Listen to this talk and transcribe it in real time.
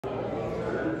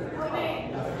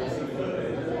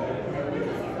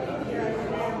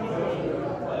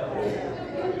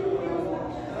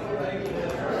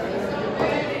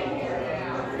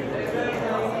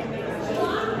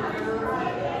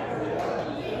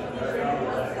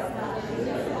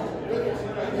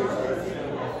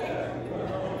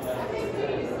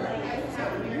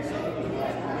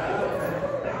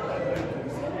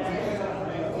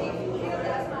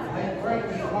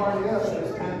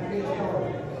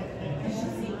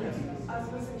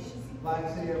Like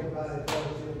to see everybody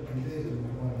fellowship and visit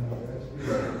with one another. That's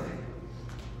good.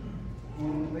 I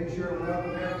want to make sure we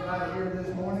welcome everybody here this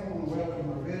morning. I want to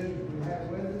welcome our visitors we have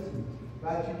with us and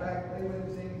invite you back to be with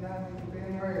us anytime you can be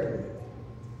in our area.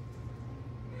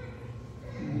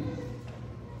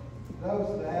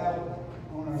 Those that I have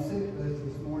on our sick list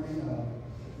this morning,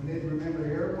 we need to remember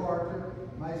Eric Parker,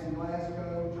 Mason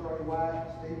Glasgow, Charlie White,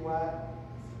 Steve White,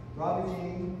 Robbie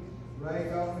King, Ray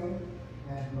Goldman,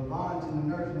 and Lavon's in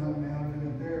the nursing home now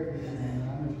doing therapy, and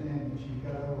I understand that she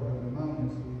got over her pneumonia,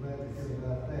 so we're glad to hear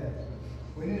about that.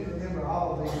 We need to remember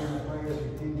all of these in our prayers and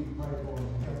continue to pray for them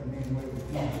and help them any way we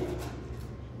can.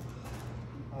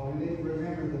 We need to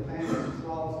remember the families of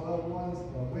lost loved ones.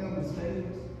 Wilma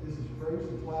Stevens, this is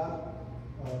Bruce's wife,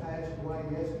 passed away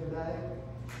yesterday.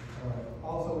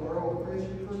 Also Earl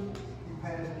Christopher, he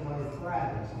passed away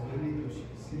Friday, so we need to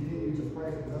continue to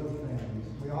pray for those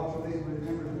families. We also need to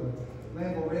remember the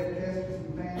Linville Red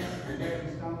Keskerson family, the Becky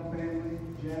Stone family,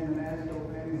 Jan Manasco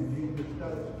family, and Junior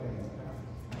Stokes family.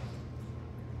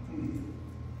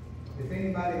 If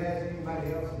anybody has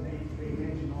anybody else that needs to be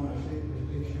mentioned on our sheet, just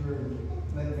be sure and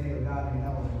let me or Dottie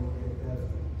know, and we'll get that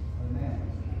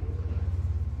announced.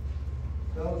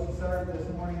 Those who served this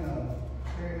morning,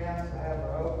 Terry Mounts, I have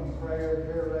our opening prayer.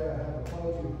 Jerry, I have a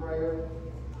closing prayer.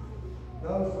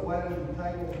 Those who waited at the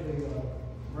table will be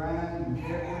Brian and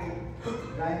Jerry,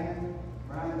 Dan,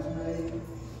 Brian Smith,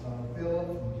 Philip,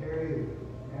 and Terry.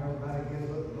 Now everybody gives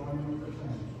up the joining for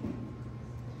singing.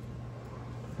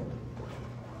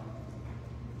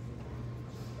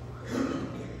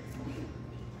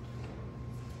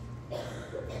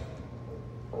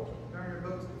 Turn your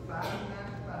books to 595.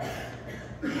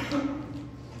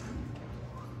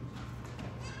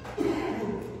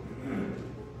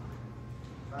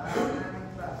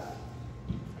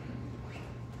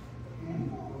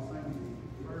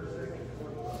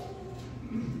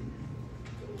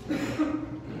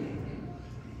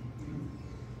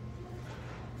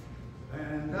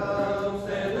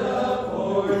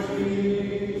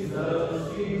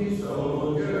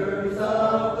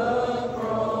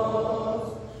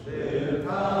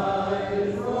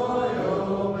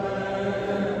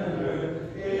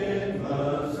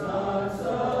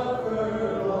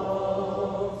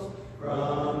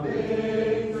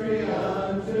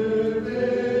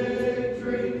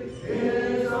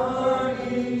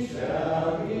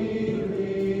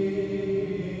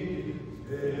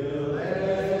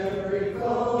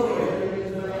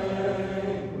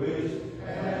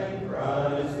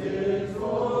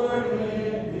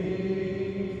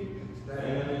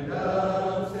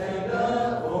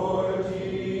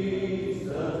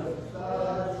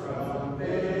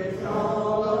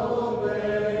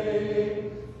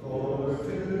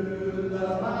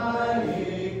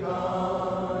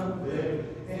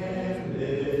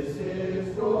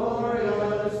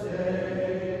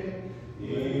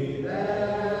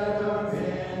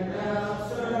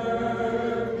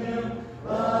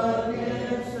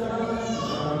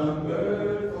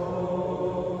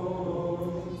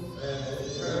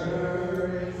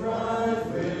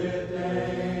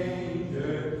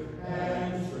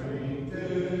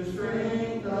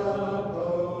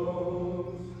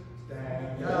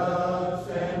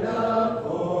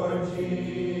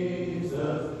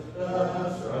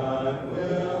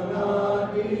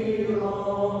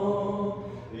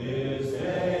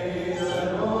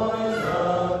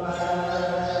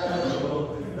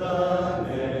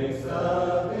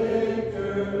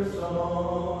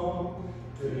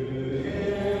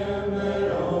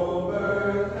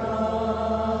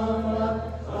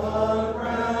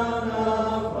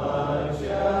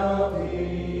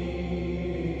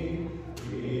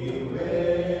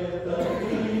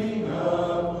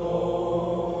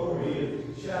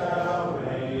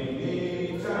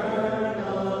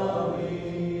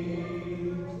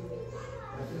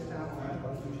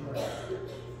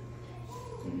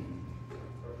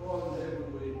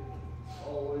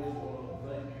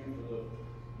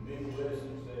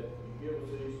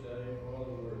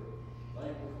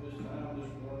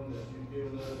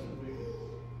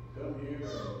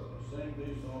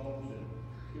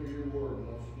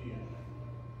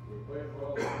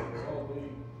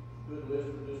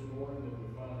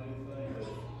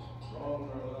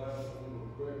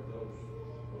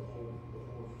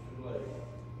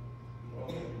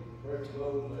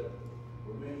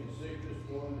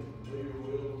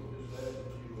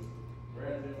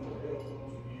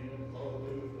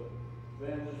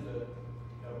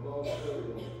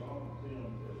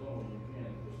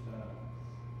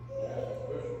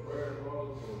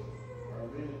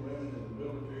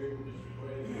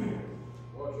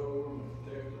 Watch over them and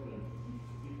protect them and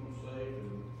keep them safe,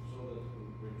 and so that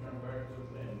we return back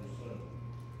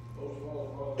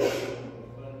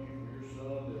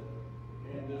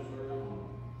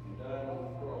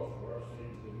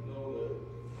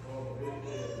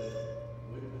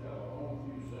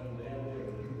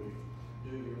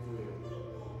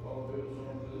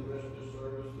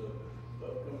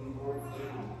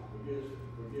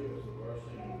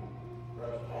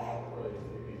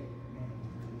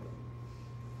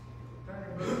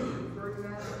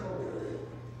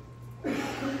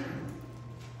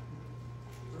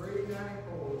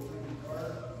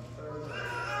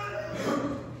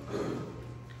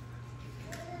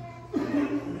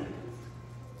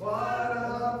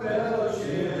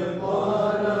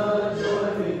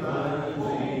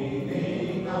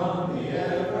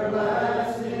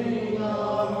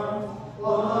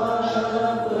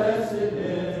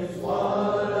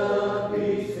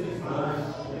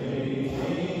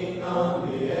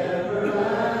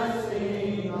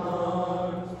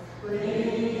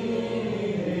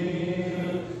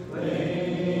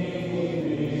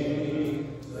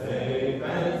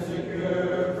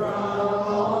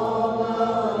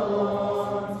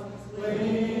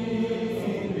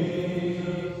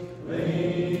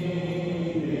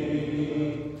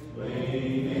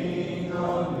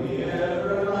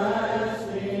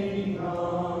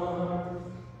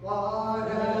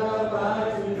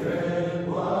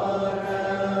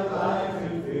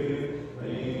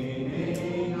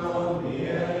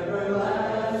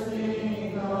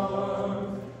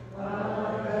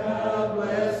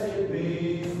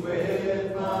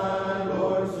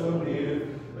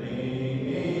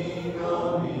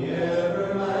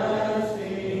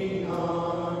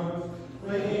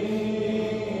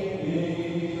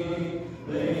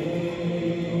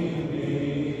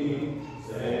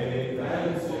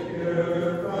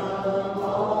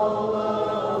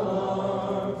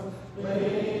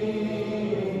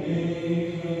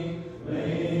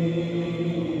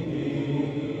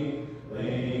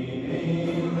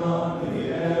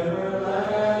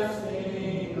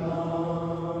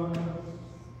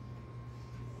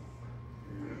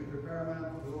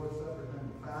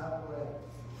 5:11.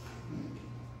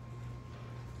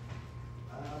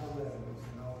 5:11, it's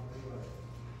in all three ways.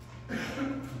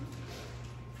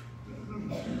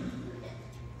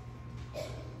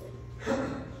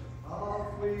 Off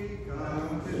we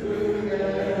come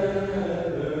together,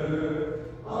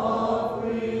 off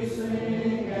we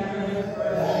sing and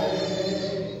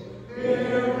pray.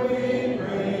 Here we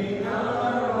bring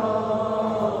our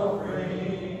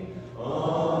offering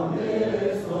on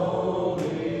this holy day.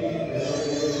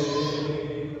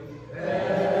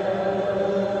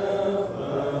 Help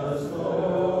us,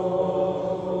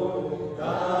 Lord,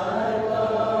 thy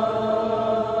love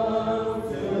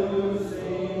to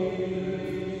sing.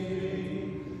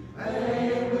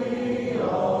 May we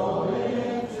all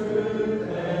in truth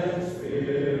and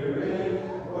spirit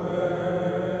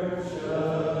worship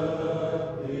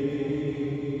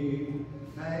thee.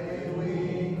 May we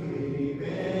keep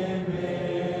in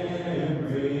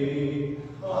memory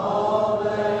all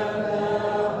that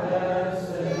thou hast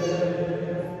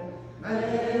said.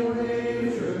 May we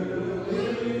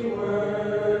truly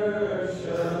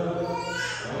worship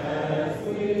as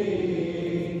we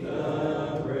eat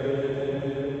the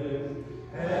bread.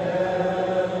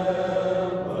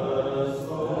 Help us,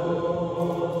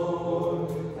 Lord,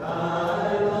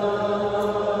 thy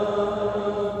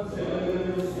love to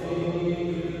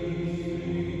sing.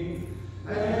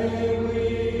 May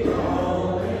we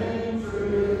all in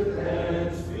truth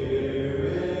and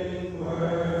spirit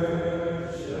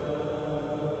worship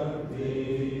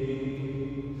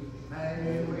thee.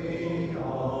 May we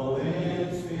all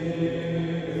in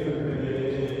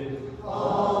spirit,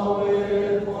 all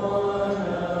with one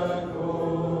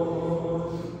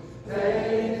accord,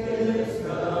 take this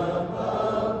cup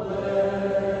of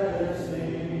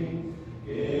blessing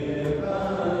given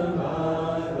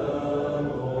by the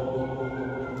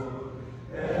Lord.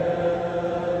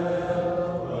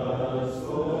 Help us,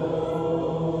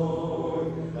 Lord,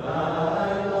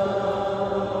 thy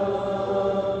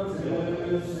love to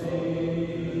sing.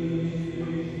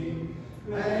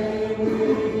 May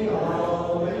we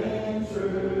all in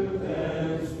truth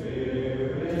and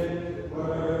spirit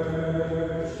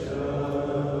worship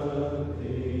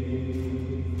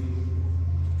thee.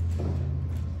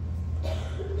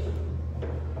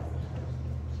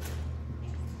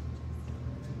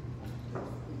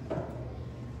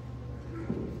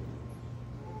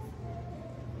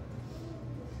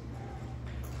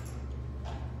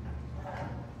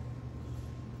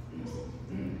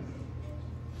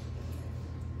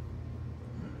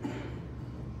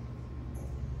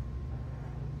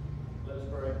 Let's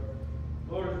pray.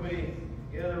 Lord, as we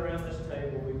gather around this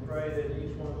table, we pray that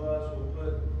each one of us will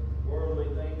put worldly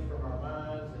things from our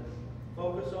minds and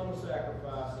focus on the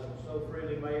sacrifice that was so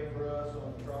freely made for us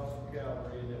on the cross of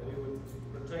Calvary, and that we would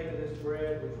partake of this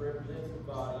bread which represents the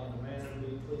body in a manner to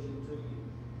be pleasing to you. In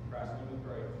Christ's name we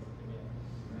pray.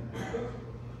 Amen.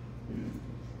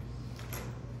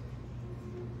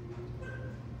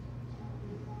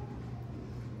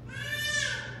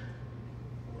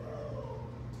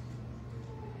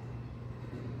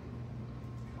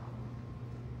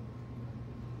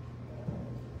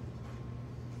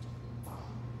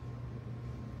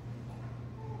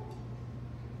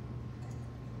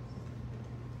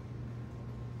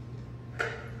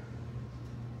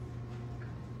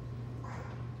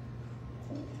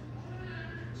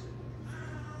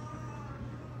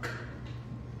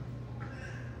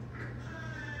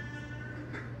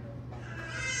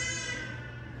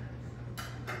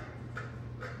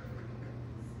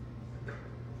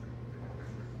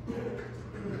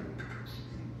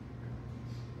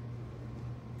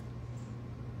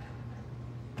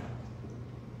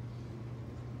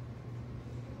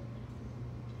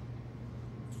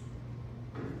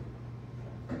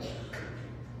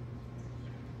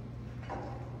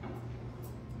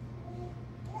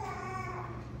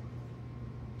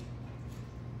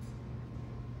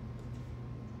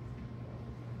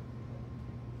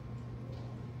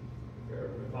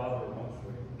 Heavenly Father, once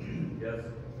we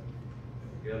gather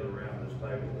around this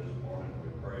table this morning, we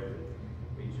pray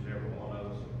that each and every one of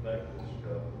us will take this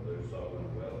cup and do so in a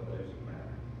well-pleasing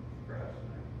manner. In Christ's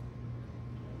name.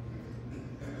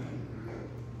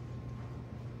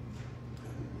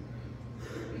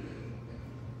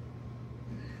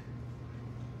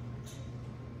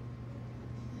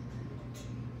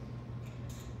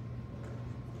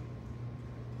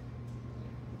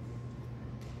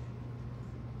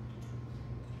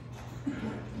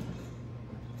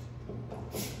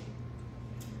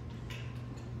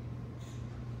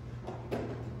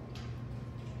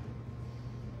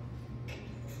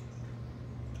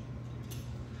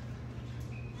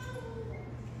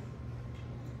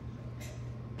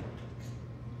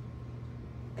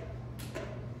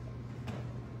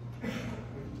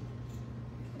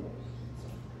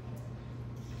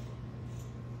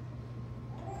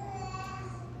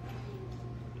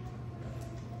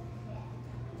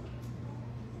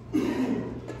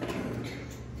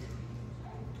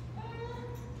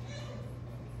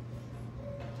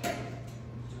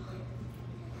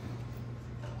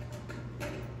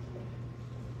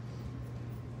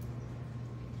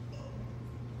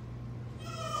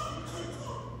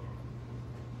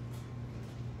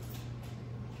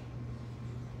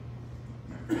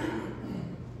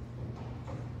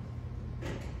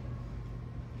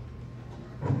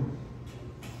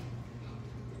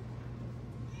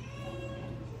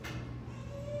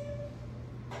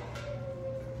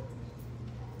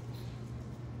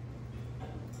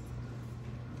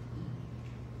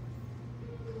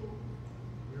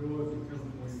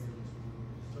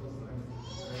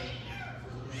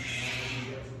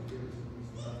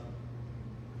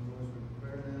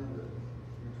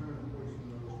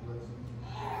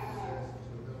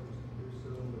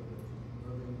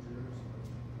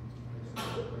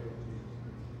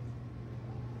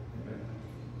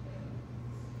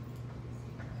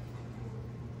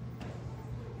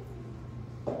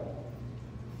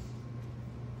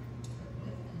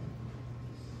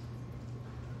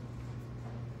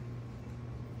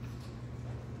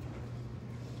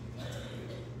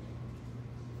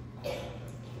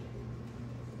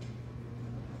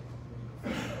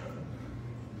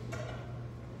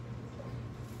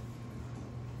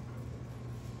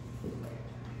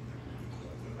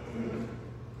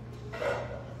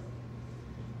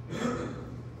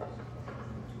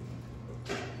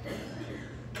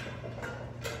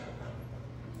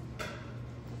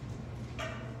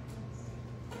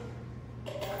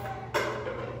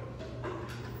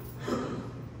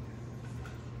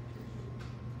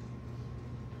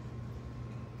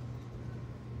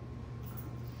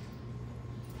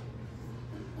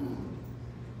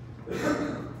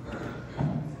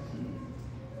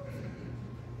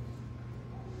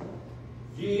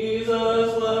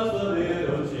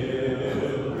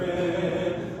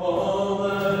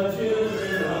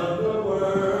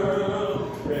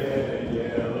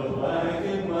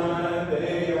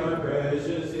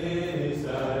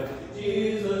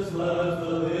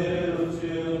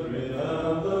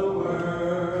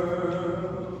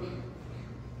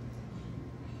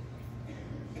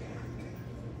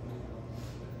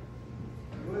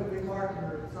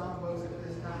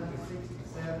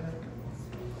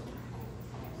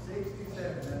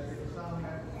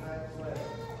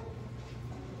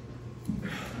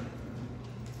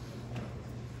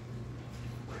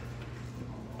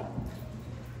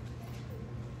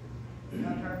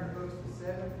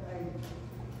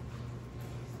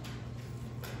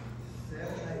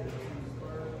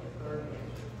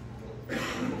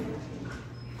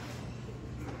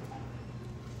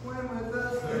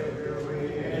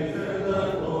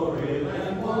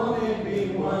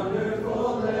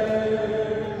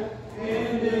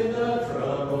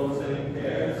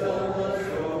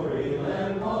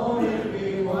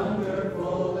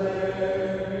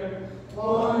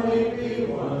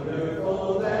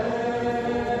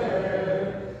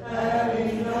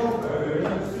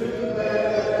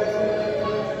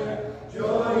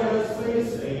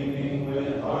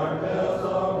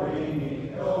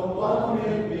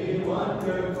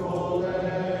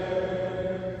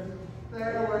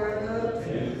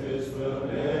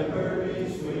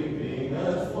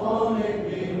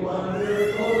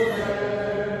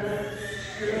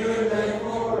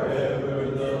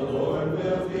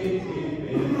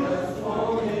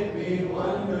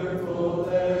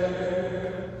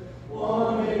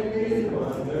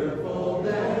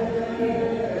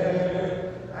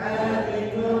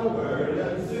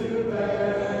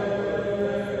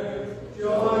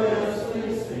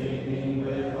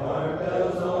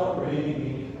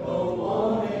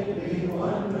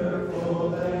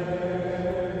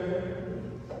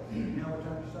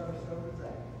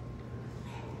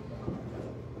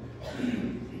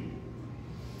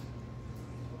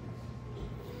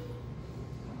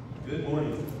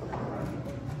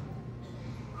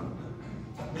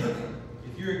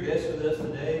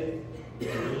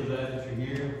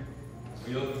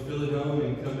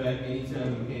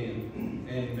 anytime you can,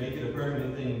 and make it a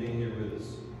permanent thing being here with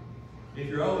us. If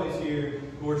you're always here,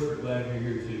 of course we're glad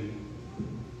you're here too.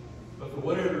 But for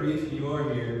whatever reason you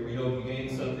are here, we hope you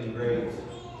gain something great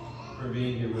from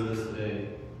being here with us today.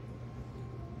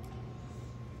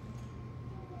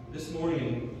 This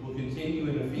morning, we'll continue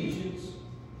in Ephesians,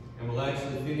 and we'll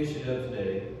actually finish it up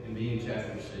today and be in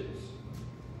chapter 6.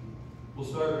 We'll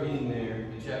start reading there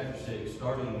in chapter 6,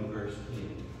 starting in verse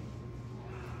 10.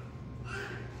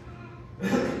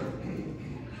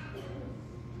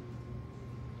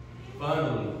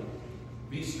 Finally,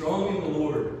 be strong in the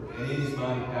Lord and in his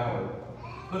mighty power.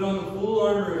 Put on the full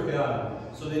armor of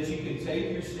God, so that you can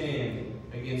take your stand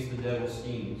against the devil's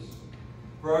schemes.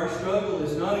 For our struggle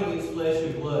is not against flesh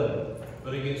and blood,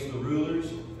 but against the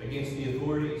rulers, against the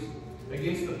authorities,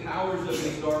 against the powers of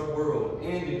this dark world,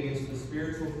 and against the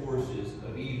spiritual forces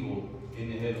of evil in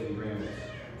the heavenly realms.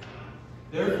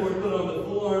 Therefore put on the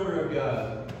full armor of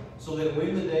God, so that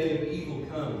when the day of evil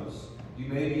comes, you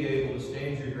may be able to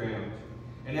stand your ground.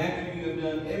 And after you have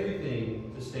done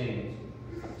everything to stand,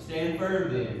 stand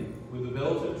firm then, with the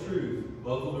belt of truth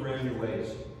buckled around your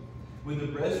waist, with the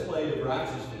breastplate of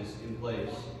righteousness in place,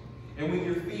 and with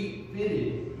your feet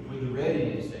fitted with the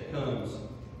readiness that comes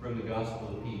from the gospel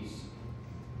of peace.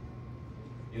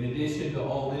 In addition to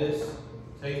all this,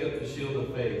 take up the shield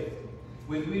of faith,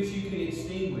 with which you can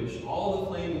extinguish all the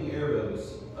flaming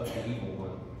arrows of the evil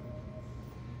one.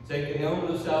 Take the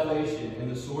helmet of salvation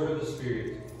and the sword of the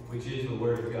Spirit, which is the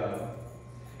word of God,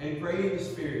 and pray in the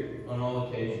Spirit on all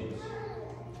occasions,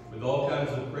 with all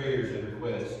kinds of prayers and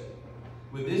requests.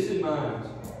 With this in mind,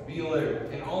 be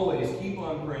alert, and always keep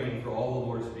on praying for all the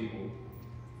Lord's people.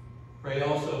 Pray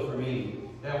also for me,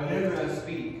 that whenever I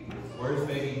speak, words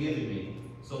may be given me,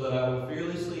 so that I will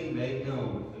fearlessly make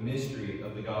known the mystery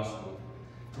of the gospel,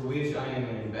 for which I am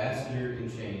an ambassador in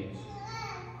chains.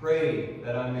 Pray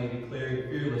that I may declare it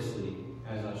fearlessly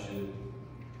as I should.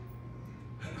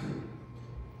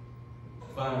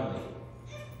 Finally,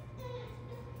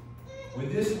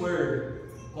 with this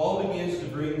word, Paul begins to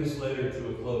bring this letter to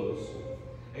a close.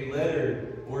 A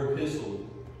letter or epistle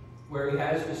where he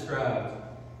has described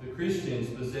the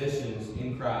Christian's possessions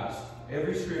in Christ,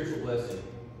 every spiritual blessing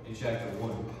in chapter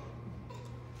 1.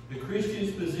 The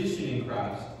Christian's position in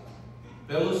Christ,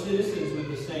 fellow citizens with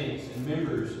the saints and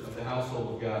members of the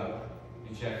household of God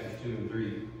in chapters 2 and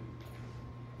 3.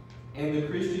 And the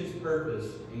Christian's purpose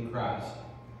in Christ,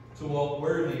 to walk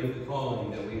worthy of the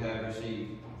calling that we have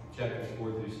received, chapters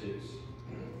 4 through 6.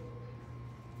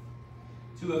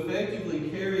 To effectively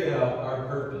carry out our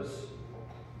purpose,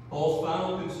 Paul's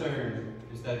final concern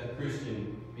is that the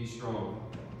Christian be strong.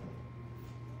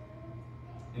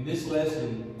 In this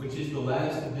lesson, which is the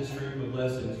last of this group of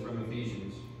lessons from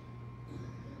Ephesians,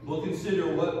 we'll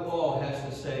consider what Paul has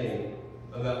to say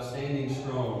about standing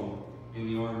strong in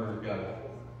the armor of God.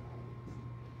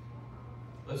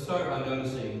 Let's start by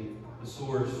noticing the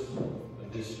source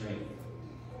of this strength.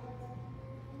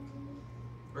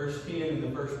 Verse 10 in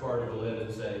the first part of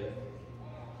 11 say,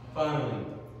 finally,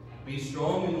 be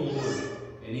strong in the Lord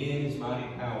and in his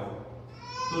mighty power.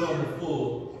 Put on the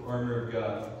full armor of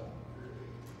God.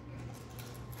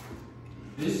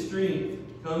 This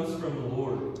strength comes from the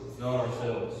Lord, not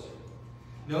ourselves.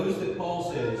 Notice that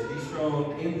Paul says, be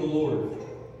strong in the Lord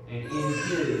and in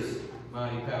his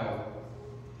mighty power.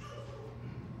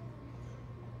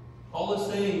 Paul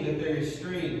is saying that there is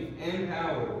strength and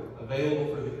power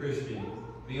available for the Christian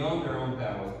beyond their own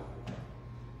power.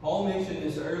 Paul mentioned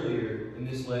this earlier in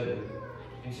this letter.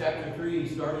 In chapter 3,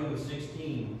 starting with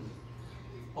 16,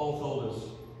 Paul told us,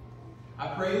 I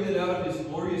pray that out of his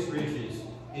glorious riches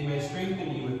he may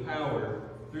strengthen you with power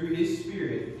through his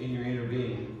Spirit in your inner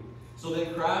being, so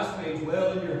that Christ may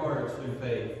dwell in your hearts through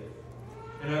faith.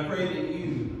 And I pray that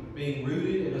you, being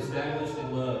rooted and established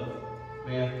in love,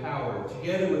 may have power,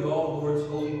 together with all the Lord's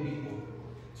holy people,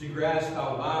 to grasp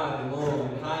how wide and long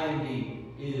and high and deep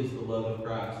is the love of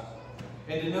Christ,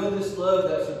 and to know this love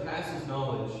that surpasses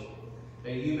knowledge,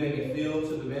 that you may be filled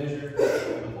to the measure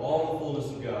of all the fullness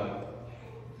of God.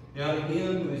 Now to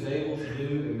him who is able to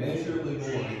do immeasurably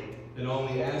more than all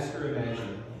we ask or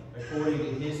imagine, according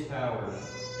to his power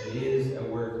that is at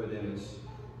work within us.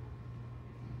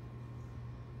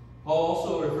 Paul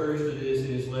also refers to this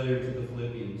in his letter to the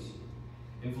Philippians.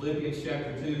 In Philippians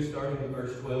chapter 2, starting in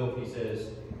verse 12, he says,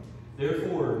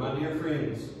 therefore, my dear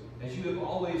friends, as you have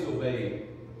always obeyed,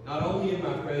 not only in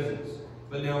my presence,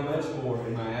 but now much more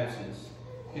in my absence,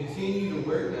 continue to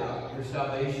work out your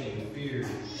salvation in fear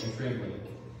and trembling.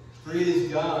 For it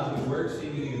is God who works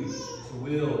in you to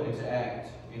will and to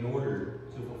act in order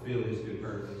to fulfill his good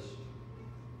purpose.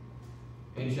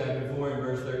 In chapter 4 and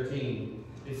verse 13,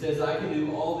 It says, I can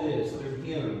do all this through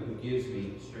him who gives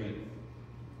me strength.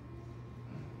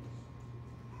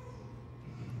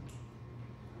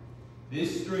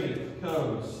 This strength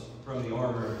comes from the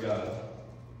armor of God.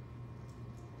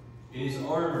 It is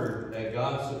armor that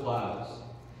God supplies.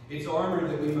 It's armor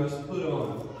that we must put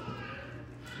on.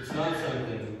 It's not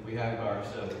something we have by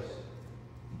ourselves.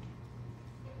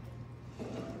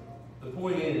 The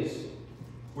point is,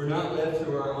 we're not left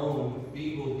to our own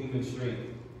feeble human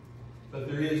strength, but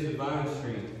there is divine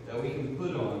strength that we can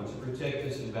put on to protect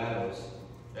us in battles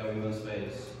that we must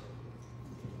face.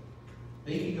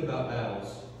 Thinking about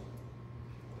battles,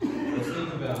 let's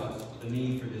think about the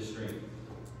need for this strength.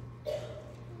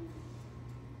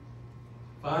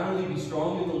 Finally, be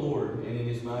strong in the Lord and in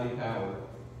his mighty power.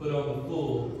 Put on the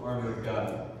full armor of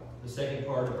God. The second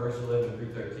part of verse 11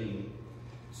 through 13.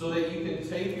 So that you can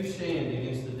take your stand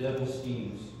against the devil's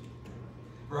schemes.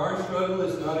 For our struggle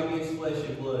is not against flesh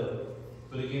and blood,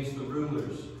 but against the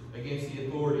rulers, against the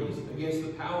authorities, against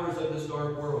the powers of this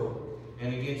dark world,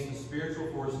 and against the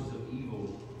spiritual forces of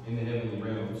evil in the heavenly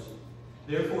realms.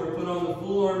 Therefore, put on the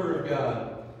full armor of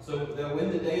God, so that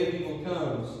when the day of evil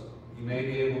comes, you may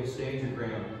be able to stand your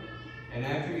ground, and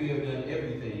after you have done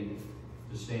everything,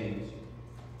 to stand.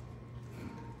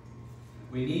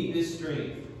 We need this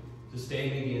strength to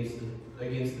stand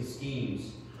against the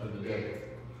schemes of the devil.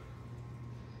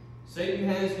 Satan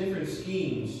has different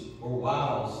schemes, or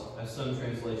wiles, as some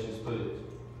translations put it.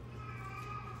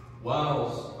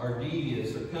 Wiles are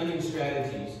devious or cunning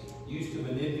strategies used to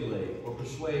manipulate or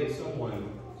persuade someone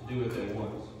to do what they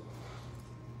want.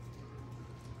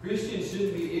 Christians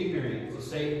shouldn't be ignorant to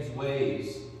Satan's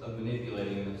ways of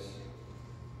manipulating us.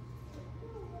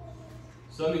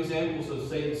 Some examples of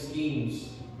Satan's schemes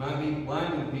might be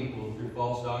blinding people through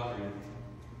false doctrine.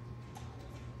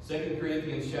 2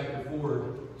 Corinthians chapter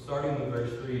 4, starting with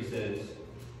verse 3, says,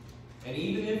 And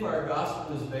even if our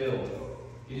gospel is veiled,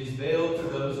 it is veiled to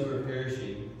those who are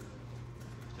perishing.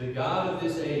 The God of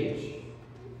this age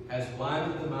has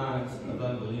blinded the minds of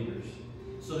unbelievers,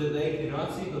 so that they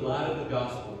cannot see the light of the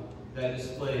gospel that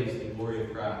displays the glory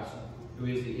of Christ, who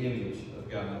is the image of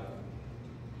God.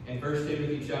 And 1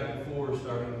 Timothy chapter 4,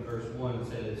 starting with verse 1,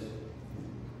 says,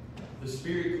 The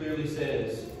Spirit clearly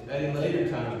says that in later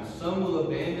times some will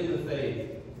abandon the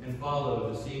faith and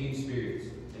follow deceiving spirits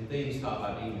and things taught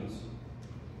by demons.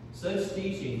 Such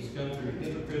teachings come through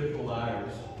hypocritical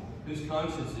liars, whose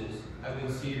consciences have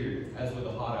been seared as with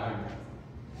a hot iron.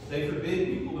 They forbid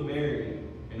people to marry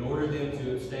and order them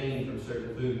to abstain from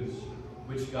certain foods,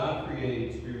 which God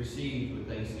created to be received with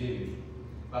thanksgiving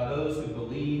by those who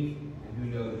believe and who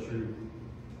know the truth.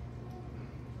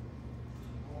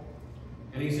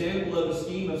 An example of a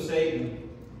scheme of Satan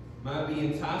might be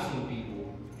enticing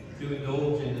people to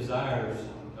indulge in desires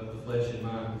of the flesh and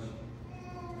minds.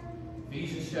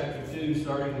 Ephesians chapter 2,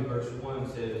 starting in verse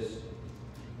 1, says,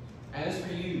 As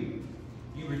for you,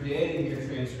 you were dead in your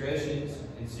transgressions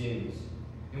and sins,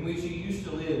 in which you used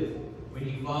to live when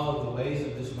you followed the ways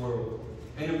of this world,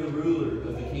 and of the ruler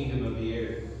of the kingdom of the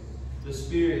air, the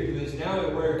Spirit who is now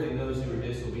at work in those who are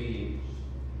disobedient.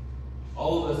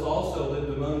 All of us also lived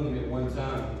among them at one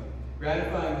time,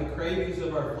 gratifying the cravings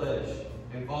of our flesh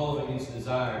and following its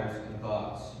desires and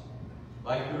thoughts.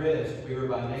 Like the rest, we were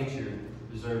by nature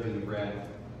deserving of wrath.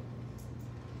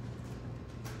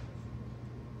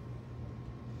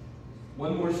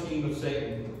 One more scheme of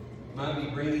Satan might be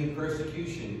bringing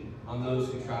persecution on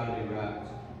those who try to do right.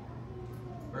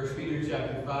 1 Peter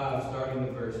chapter 5, starting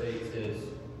with verse 8, says,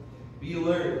 Be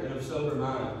alert and of sober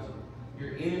mind.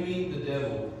 Your enemy, the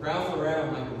devil, prowls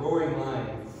around like a roaring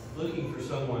lion, looking for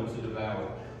someone to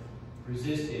devour.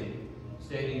 Resist him,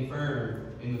 standing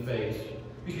firm in the faith,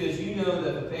 because you know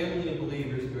that the family of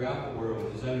believers throughout the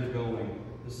world is undergoing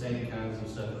the same kinds of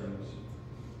sufferings.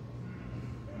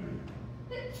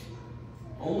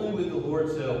 Only with the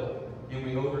Lord's help can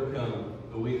we overcome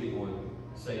the wicked one,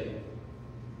 Satan.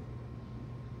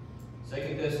 2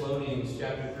 Thessalonians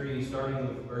chapter 3, starting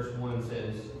with verse 1,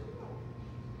 says,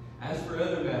 As for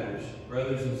other matters,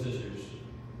 brothers and sisters,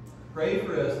 pray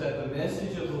for us that the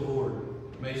message of the Lord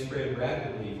may spread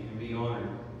rapidly and be honored,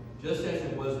 just as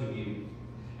it was with you.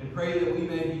 And pray that we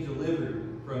may be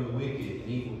delivered from the wicked and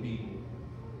evil people.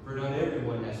 For not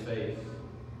everyone has faith,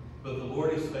 but the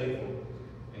Lord is faithful,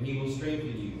 and he will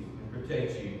strengthen you and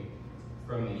protect you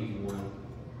from the evil one.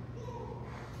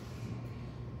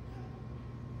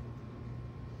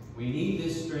 We need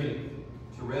this strength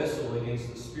to wrestle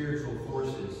against the spiritual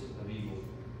forces of evil.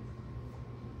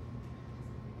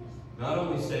 Not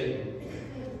only Satan,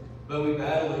 but we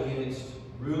battle against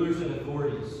rulers and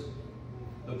authorities,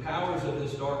 the powers of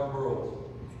this dark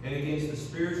world, and against the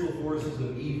spiritual forces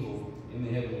of evil in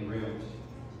the heavenly realms.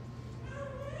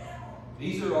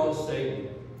 These are all Satan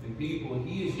and people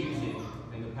he is using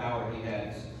and the power he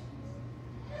has.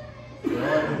 There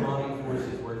are demonic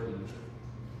forces working.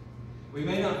 We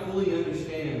may not fully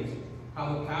understand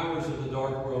how the powers of the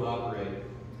dark world operate,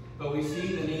 but we see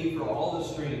the need for all the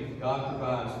strength God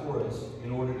provides for us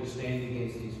in order to stand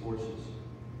against these forces.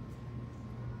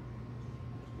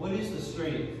 What is the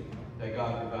strength that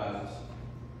God provides?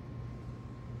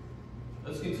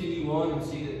 Let's continue on and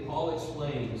see that Paul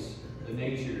explains the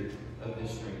nature of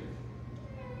this strength.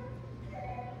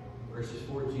 Verses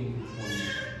 14 through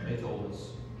 20, they told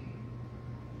us,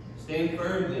 "Stand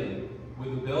firm then,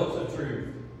 with the belt of truth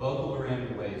buckled around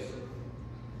your waist,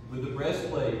 with the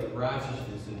breastplate of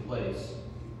righteousness in place,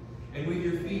 and with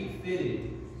your feet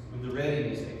fitted with the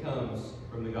readiness that comes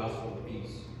from the gospel of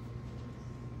peace.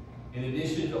 In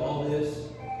addition to all this,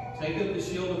 take up the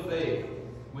shield of faith,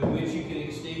 with which you can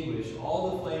extinguish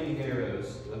all the flaming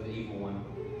arrows of the evil one.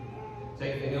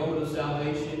 Take the helmet of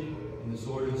salvation and the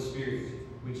sword of the Spirit,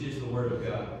 which is the word of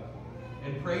God.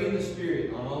 And pray in the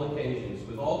Spirit on all occasions,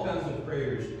 with all kinds of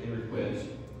prayers and requests.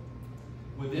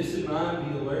 With this in mind,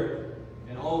 be alert,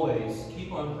 and always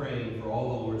keep on praying for all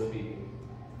the Lord's people.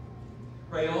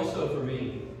 Pray also for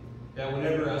me, that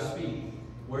whenever I speak,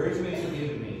 words may be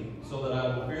given me, so that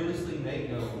I will fearlessly make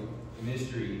known the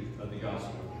mystery of the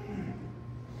gospel,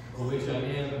 for which I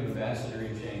am an ambassador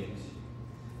in chains.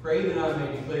 Pray that I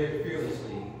may declare it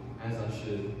fearlessly, as I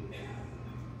should.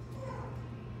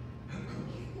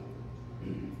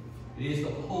 It is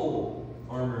the whole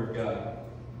armor of God."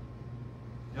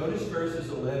 Notice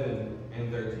verses 11 and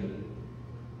 13.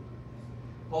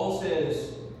 Paul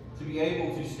says to be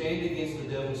able to stand against the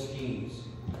devil's schemes,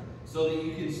 so that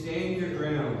you can stand your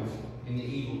ground in the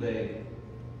evil day.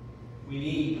 We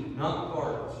need not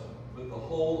part, but the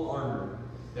whole armor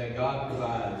that God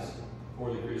provides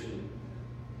for the Christian.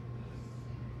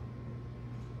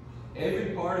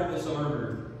 Every part of this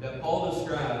armor that Paul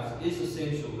describes is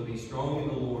essential to be strong in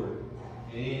the Lord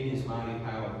and in his mighty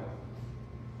power.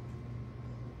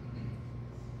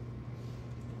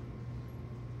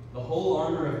 The whole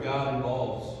armor of God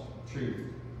involves truth.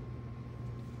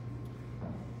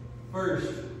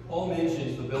 First, Paul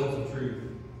mentions the belt of truth.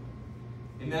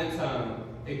 In that time,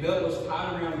 a belt was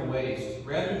tied around the waist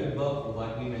rather than buckled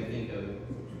like we may think of it.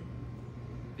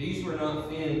 These were not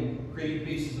thin, pretty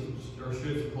pieces or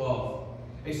strips of cloth.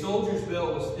 A soldier's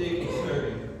belt was thick and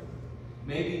sturdy,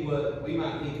 maybe what we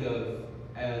might think of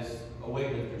as a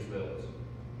weightlifter's belt.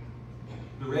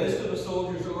 The rest of a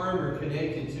soldier's armor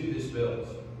connected to this belt.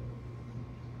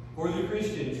 For the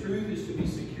Christian, truth is to be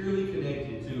securely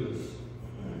connected to us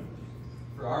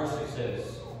for our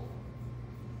success.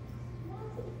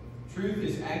 Truth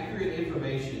is accurate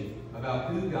information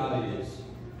about who God is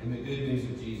and the good news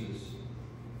of Jesus.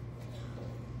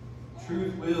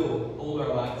 Truth will hold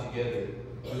our life together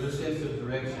with a sense of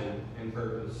direction and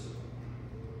purpose.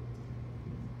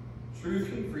 Truth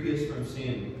can free us from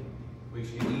sin,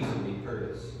 which can easily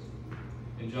hurt us.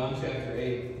 In John chapter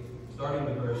 8, starting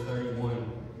with verse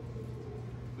 31,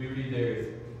 we read there,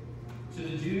 "To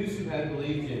the Jews who had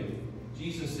believed him,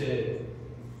 Jesus said,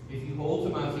 'If you hold to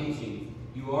my teaching,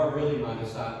 you are really my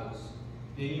disciples.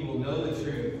 Then you will know the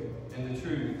truth, and the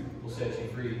truth will set you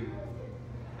free.'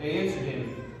 They answered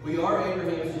him, 'We are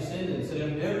Abraham's descendants and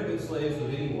have never been slaves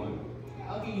of anyone.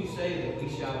 How can you say that we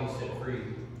shall be set free?'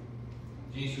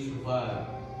 Jesus replied,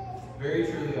 'Very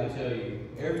truly I tell you,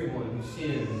 everyone who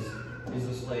sins is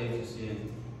a slave to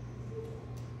sin.'"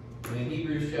 And in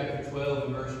Hebrews chapter 12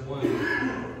 and verse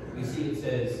 1, we see it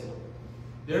says,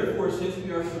 "Therefore, since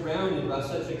we are surrounded by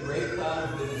such a great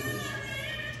cloud of witnesses,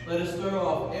 let us throw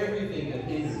off everything that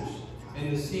hinders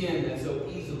and the sin that so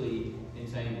easily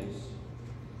entangles.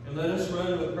 And let us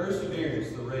run with perseverance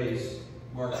the race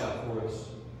marked out for us."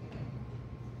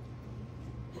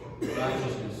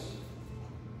 Righteousness.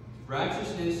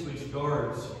 Righteousness which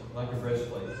guards like a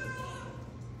breastplate.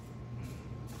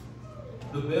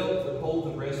 The belt to hold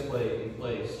the breastplate in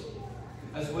place,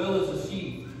 as well as a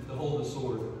sheath to hold the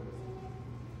sword.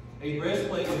 A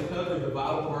breastplate would cover the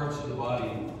vital parts of the body,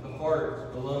 the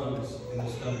heart, the lungs, and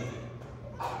the stomach.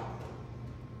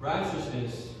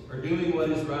 Righteousness, or doing what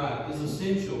is right, is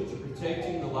essential to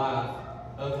protecting the life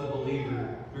of the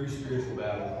believer through spiritual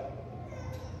battle.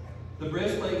 The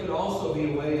breastplate could also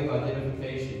be a way of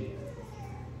identification.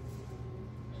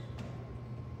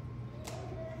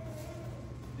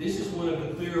 This is one of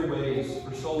the clearer ways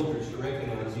for soldiers to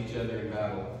recognize each other in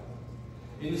battle.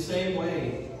 In the same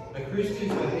way, a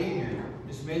Christian's behavior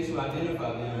is meant to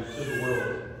identify them to the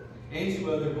world and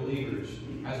to other believers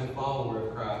as a follower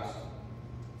of Christ.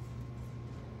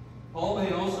 Paul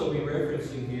may also be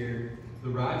referencing here the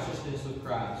righteousness of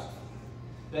Christ,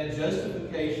 that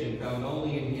justification found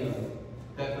only in Him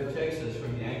that protects us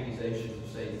from the accusations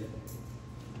of Satan.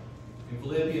 In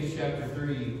Philippians chapter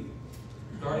 3,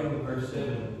 starting with verse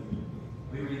 7,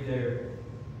 we read there,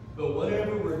 "But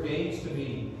whatever were gains to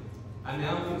me, I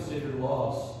now consider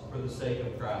loss for the sake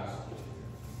of Christ.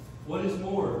 What is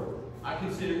more, I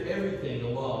consider everything a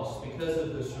loss because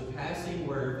of the surpassing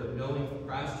worth of knowing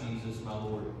Christ Jesus my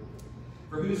Lord,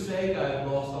 for whose sake I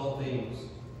have lost all things.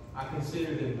 I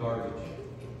consider them garbage,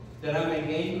 that I may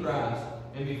gain Christ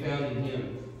and be found in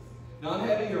Him, not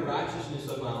having a righteousness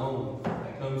of my own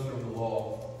that comes from the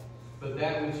law, but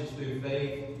that which is through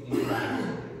faith in Christ,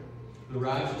 the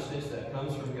righteousness that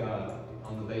comes from God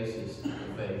on the basis of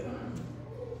faith."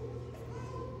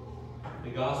 The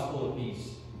gospel of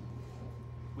peace,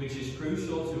 which is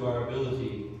crucial to our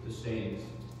ability to stand.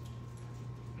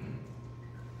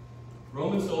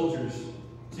 Roman soldiers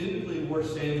typically wore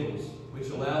sandals, which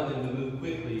allowed them to move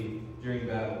quickly during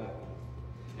battle,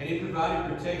 and it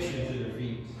provided protection to their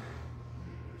feet.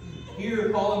 Here,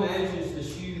 Paul imagines the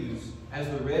shoes as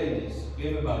the readiness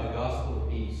given by the gospel of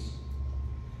peace.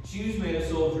 Shoes made a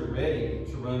soldier ready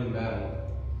to run in battle.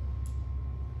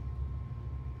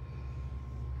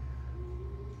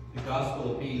 The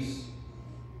gospel of peace,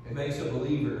 it makes a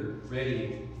believer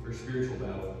ready for spiritual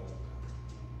battle.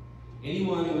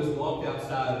 Anyone who has walked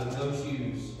outside with no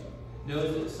shoes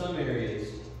knows that some areas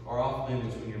are off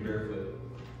limits when you're barefoot.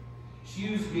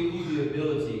 Shoes give you the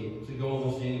ability to go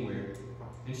almost anywhere,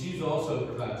 and shoes also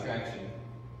provide traction.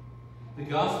 The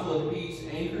gospel of peace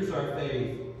anchors our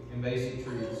faith in basic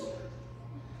truths.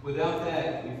 Without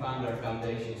that, we find our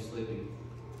foundation slipping.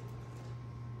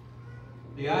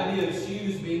 The idea of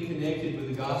shoes being connected with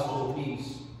the gospel of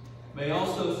peace may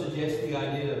also suggest the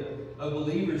idea of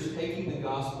believers taking the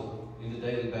gospel into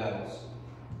daily battles,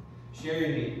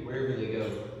 sharing it wherever they go.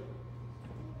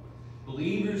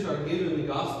 Believers are given the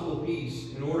gospel of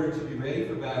peace in order to be ready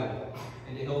for battle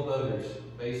and to help others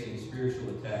facing spiritual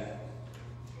attack.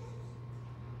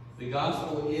 The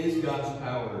gospel is God's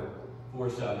power for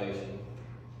salvation.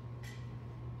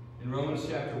 In Romans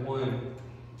chapter 1,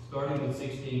 starting with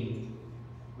 16,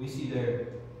 we see there,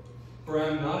 "For I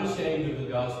am not ashamed of the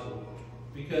gospel,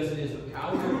 because it is the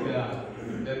power of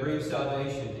God that brings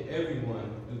salvation to everyone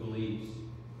who believes,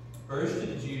 first to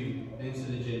the Jew, then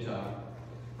to the Gentile.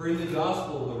 For in the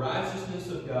gospel the righteousness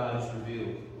of God is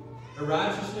revealed, a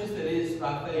righteousness that is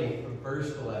by faith from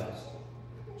first to last,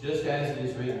 just as it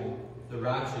is written, the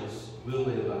righteous will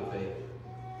live by faith."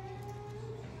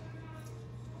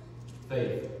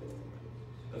 Faith.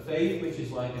 A faith which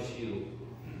is like a shield.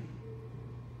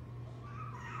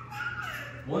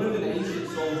 One of an ancient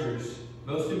soldier's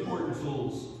most important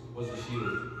tools was a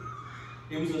shield.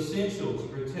 It was essential to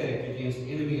protect against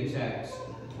enemy attacks,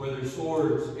 whether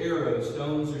swords, arrows,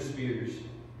 stones, or spears.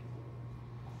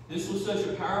 This was such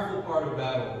a powerful part of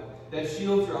battle that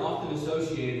shields are often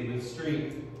associated with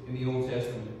strength in the Old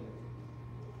Testament.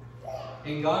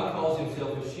 And God calls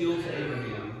Himself a shield to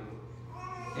Abraham,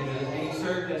 and He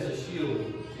served as a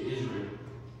shield to Israel.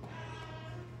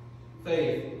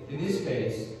 Faith, in this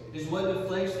case, is what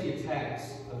deflects the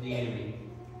attacks of the enemy.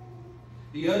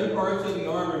 The other parts of the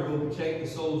armor will protect the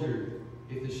soldier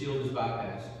if the shield is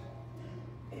bypassed.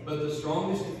 But the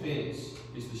strongest defense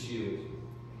is the shield.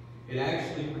 It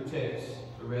actually protects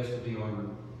the rest of the armor.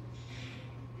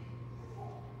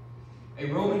 A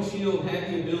Roman shield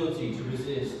had the ability to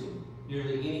resist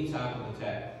nearly any type of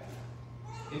attack.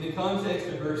 In the context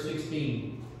of verse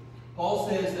 16, Paul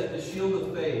says that the shield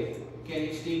of faith can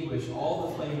extinguish all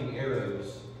the flaming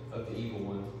arrows of the evil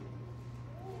one.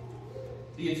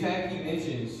 The attack he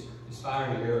mentions is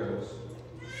firing arrows.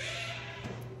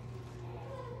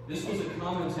 This was a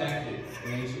common tactic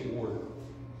in ancient war.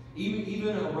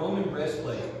 Even a Roman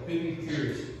breastplate could be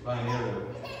pierced by an arrow.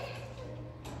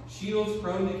 Shields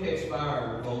prone to catch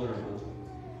fire were vulnerable.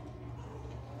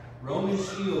 Roman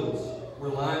shields were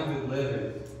lined with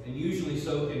leather and usually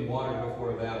soaked in water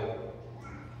before a battle.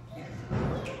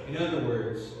 In other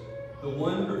words, the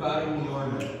one providing the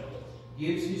armor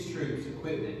gives his troops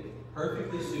equipment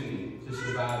perfectly suited to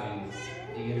surviving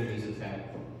the enemy's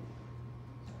attack.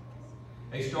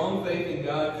 A strong faith in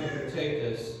God can protect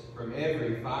us from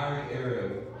every fiery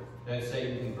arrow that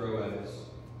Satan can throw at us.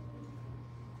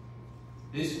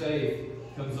 This faith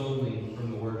comes only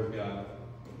from the Word of God.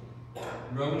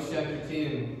 In Romans chapter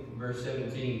 10, verse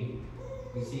 17,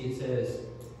 we see it says,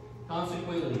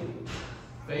 "Consequently,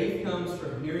 faith comes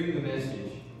from hearing the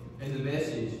message, and the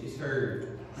message is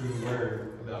heard through the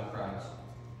word about Christ."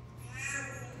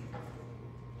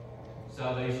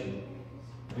 Salvation,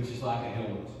 which is like a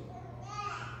helmet.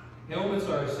 Helmets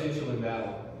are essential in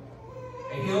battle.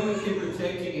 A helmet can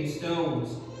protect against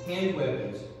stones, hand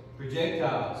weapons,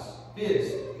 projectiles,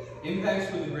 fists,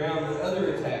 impacts with the ground, or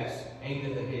other attacks aimed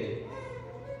at the head.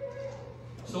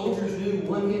 Soldiers knew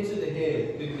one hit to the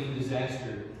head could mean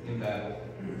disaster in battle.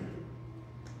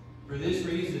 For this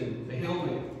reason, the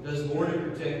helmet does more to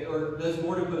protect, or does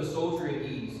more to put a soldier at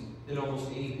ease than almost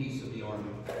any piece of the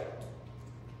armor.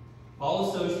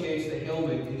 Paul associates the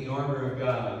helmet in the armor of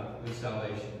God with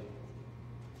salvation.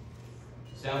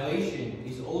 Salvation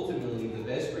is ultimately the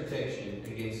best protection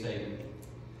against Satan,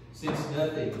 since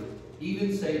nothing,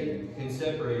 even Satan, can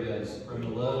separate us from the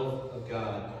love of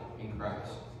God in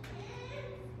Christ.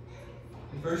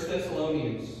 In 1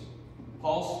 Thessalonians,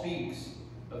 Paul speaks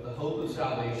of the hope of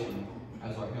salvation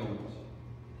as our helmet.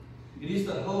 It is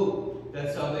the hope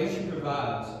that salvation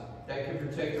provides that can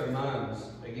protect our minds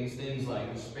against things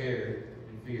like despair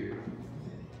and fear.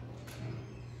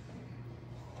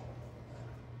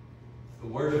 The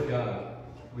Word of God,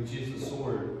 which is the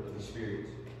sword of the Spirit.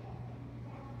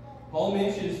 Paul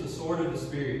mentions the sword of the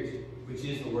Spirit, which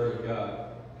is the Word of God.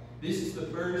 This is the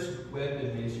first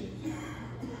weapon mentioned.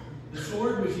 The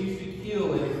sword was used to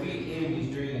kill and defeat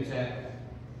enemies during attack.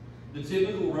 The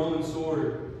typical Roman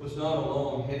sword was not a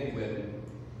long, heavy weapon.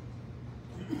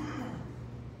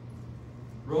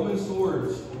 Roman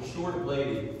swords were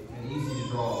short-bladed and easy to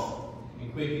draw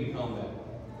and quick in combat.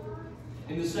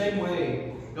 In the same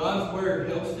way, God's Word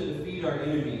helps to defeat our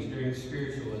enemies during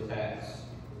spiritual attacks.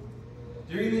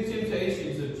 During the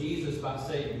temptations of Jesus by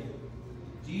Satan,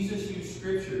 Jesus used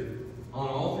Scripture on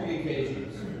all three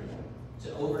occasions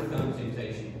to overcome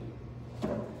temptation.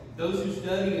 Those who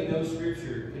study and know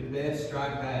Scripture can best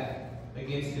strike back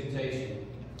against temptation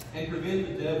and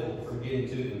prevent the devil from getting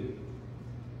to them.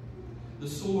 The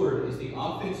sword is the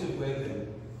offensive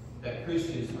weapon that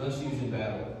Christians must use in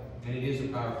battle, and it is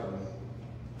a powerful one.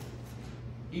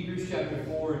 Hebrews chapter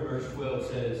 4 and verse 12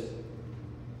 says,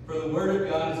 "For the word of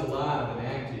God is alive and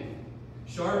active,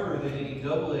 sharper than any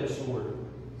double-edged sword.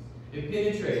 It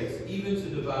penetrates even to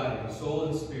dividing soul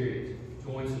and spirit,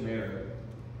 joints and marrow.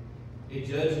 It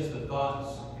judges the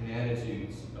thoughts and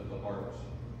attitudes of the heart."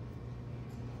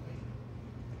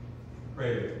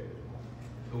 Prayer,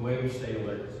 the way we stay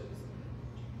alert.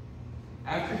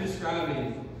 After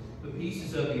describing the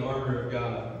pieces of the armor of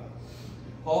God,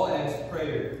 Paul adds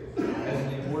prayer as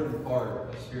an important part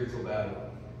of spiritual battle.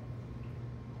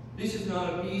 This is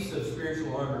not a piece of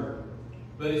spiritual armor,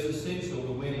 but it's essential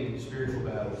to winning spiritual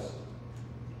battles.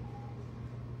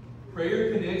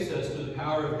 Prayer connects us to the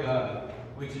power of God,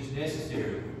 which is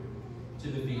necessary to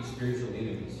defeat spiritual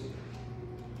enemies.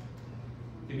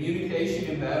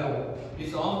 Communication in battle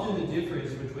is often the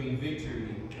difference between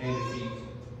victory and defeat.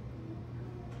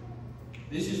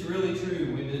 This is really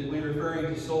true when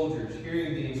referring to soldiers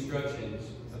hearing the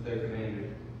instructions of their commander.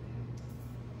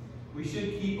 We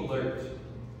should keep alert.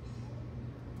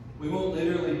 We won't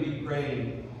literally be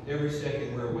praying every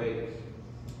second we're awake,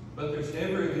 but there's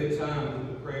never a good time to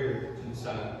put prayer to the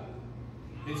side.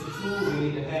 It's a tool we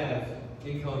need to have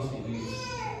in constant use.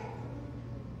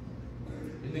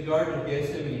 In the Garden of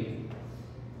Gethsemane,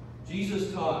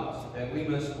 Jesus taught that we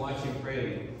must watch and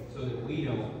pray so that we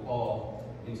don't fall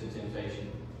into temptation.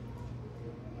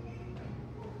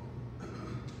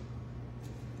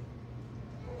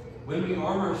 When we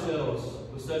arm ourselves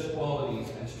with such qualities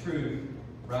as truth,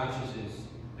 righteousness,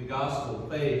 the gospel,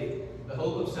 faith, the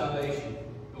hope of salvation,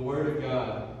 the Word of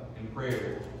God, and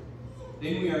prayer,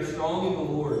 then we are strong in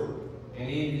the Lord and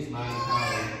in His mighty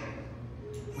power.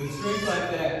 With strength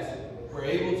like that, we're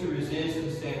able to resist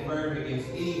and stand firm against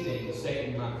anything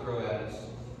Satan might throw at us.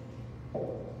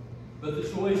 But the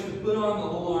choice to put on the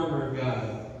whole armor of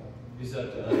God is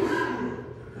up to us.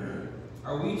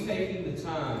 Are we taking the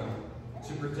time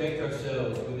to protect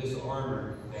ourselves with this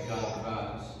armor that God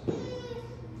provides?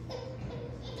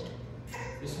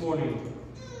 This morning,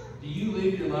 do you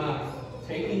live your life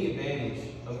taking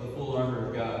advantage of the full armor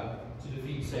of God to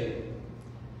defeat Satan?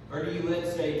 Or do you let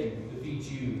Satan defeat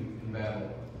you in battle?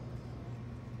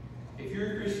 If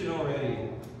you're a Christian already,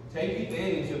 take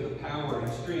advantage of the power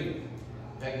and strength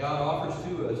that God offers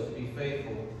to us to be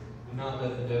faithful and not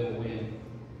let the devil win.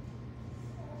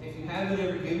 If you haven't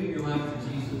ever given your life to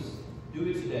Jesus, do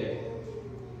it today.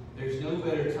 There's no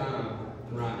better time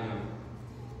than right now.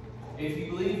 If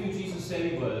you believe who Jesus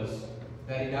said He was,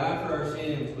 that He died for our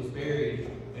sins, was buried,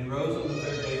 and rose on the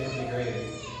third day from the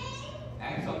grave,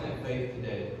 act on that faith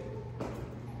today.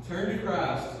 Turn to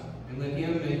Christ and let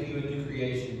Him make you a new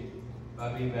creation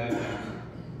by being baptized,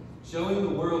 showing the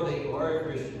world that you are a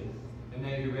Christian and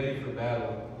that you're ready for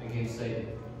battle against Satan.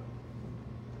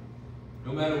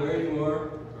 No matter where you are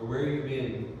or where you've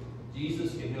been,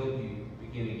 Jesus can help you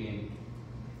begin again.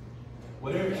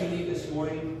 Whatever you need this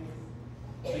morning,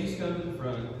 please come to the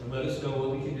front and let us know what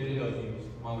we can do to help you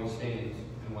while we stand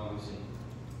and while we sing.